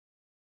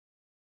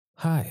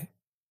Hi,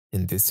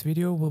 in this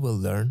video we will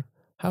learn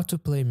how to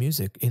play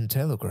music in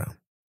Telegram.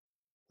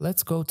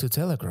 Let's go to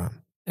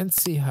Telegram and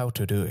see how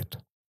to do it.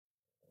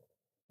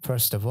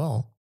 First of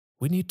all,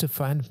 we need to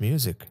find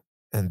music,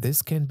 and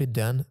this can be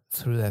done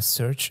through a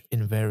search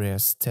in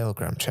various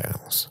Telegram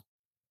channels.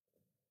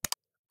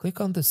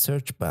 Click on the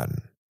search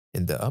button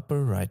in the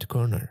upper right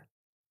corner.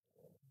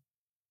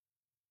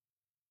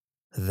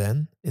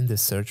 Then, in the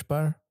search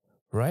bar,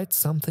 write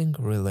something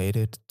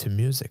related to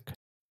music.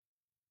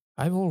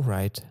 I will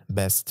write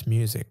best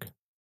music.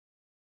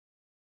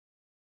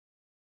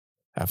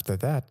 After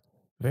that,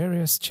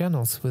 various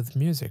channels with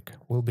music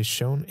will be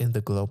shown in the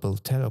global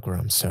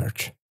Telegram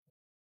search.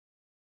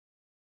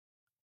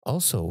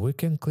 Also, we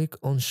can click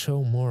on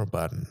Show More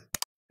button,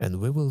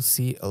 and we will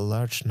see a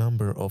large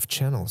number of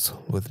channels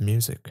with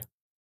music.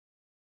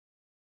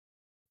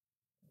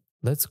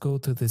 Let's go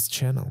to this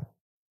channel.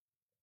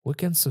 We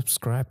can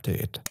subscribe to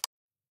it.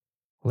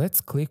 Let's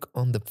click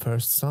on the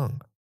first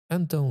song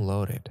and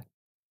download it.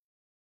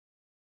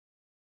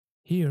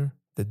 Here,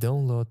 the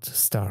download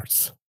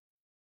starts.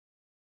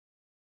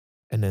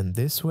 And in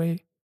this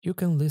way, you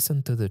can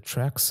listen to the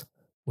tracks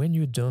when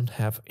you don't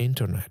have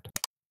internet.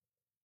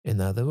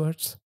 In other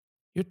words,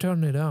 you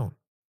turn it on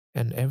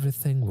and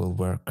everything will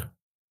work.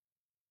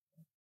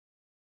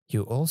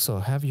 You also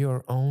have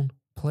your own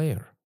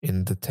player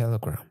in the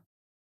Telegram.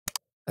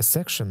 A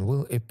section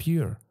will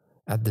appear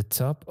at the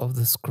top of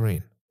the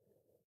screen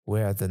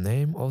where the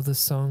name of the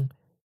song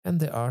and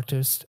the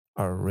artist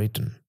are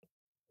written.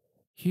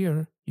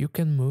 Here you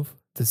can move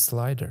the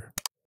slider,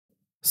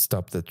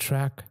 stop the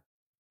track,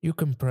 you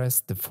can press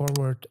the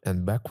forward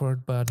and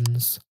backward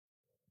buttons,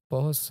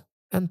 pause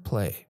and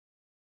play.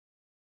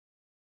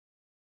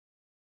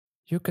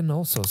 You can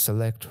also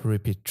select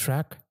repeat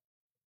track,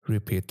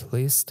 repeat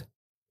list,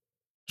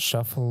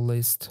 shuffle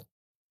list,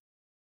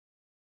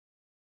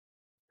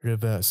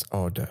 reverse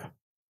order.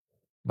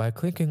 By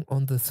clicking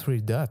on the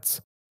three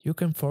dots, you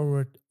can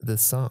forward the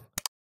song.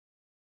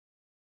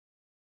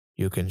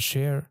 You can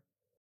share,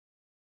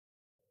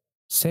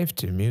 save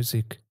to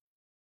music,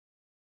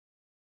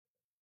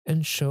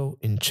 and show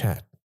in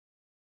chat.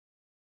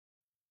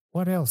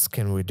 What else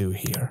can we do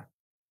here?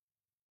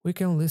 We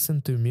can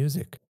listen to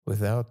music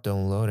without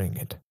downloading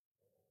it,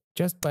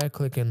 just by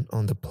clicking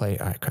on the play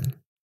icon.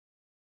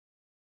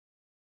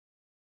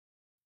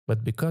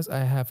 But because I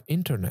have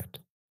internet,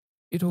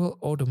 it will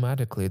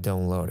automatically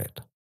download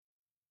it.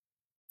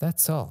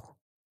 That's all.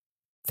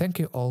 Thank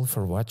you all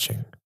for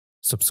watching.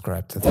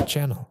 Subscribe to the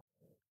channel,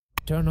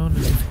 turn on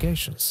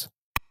notifications,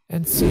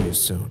 and see you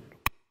soon.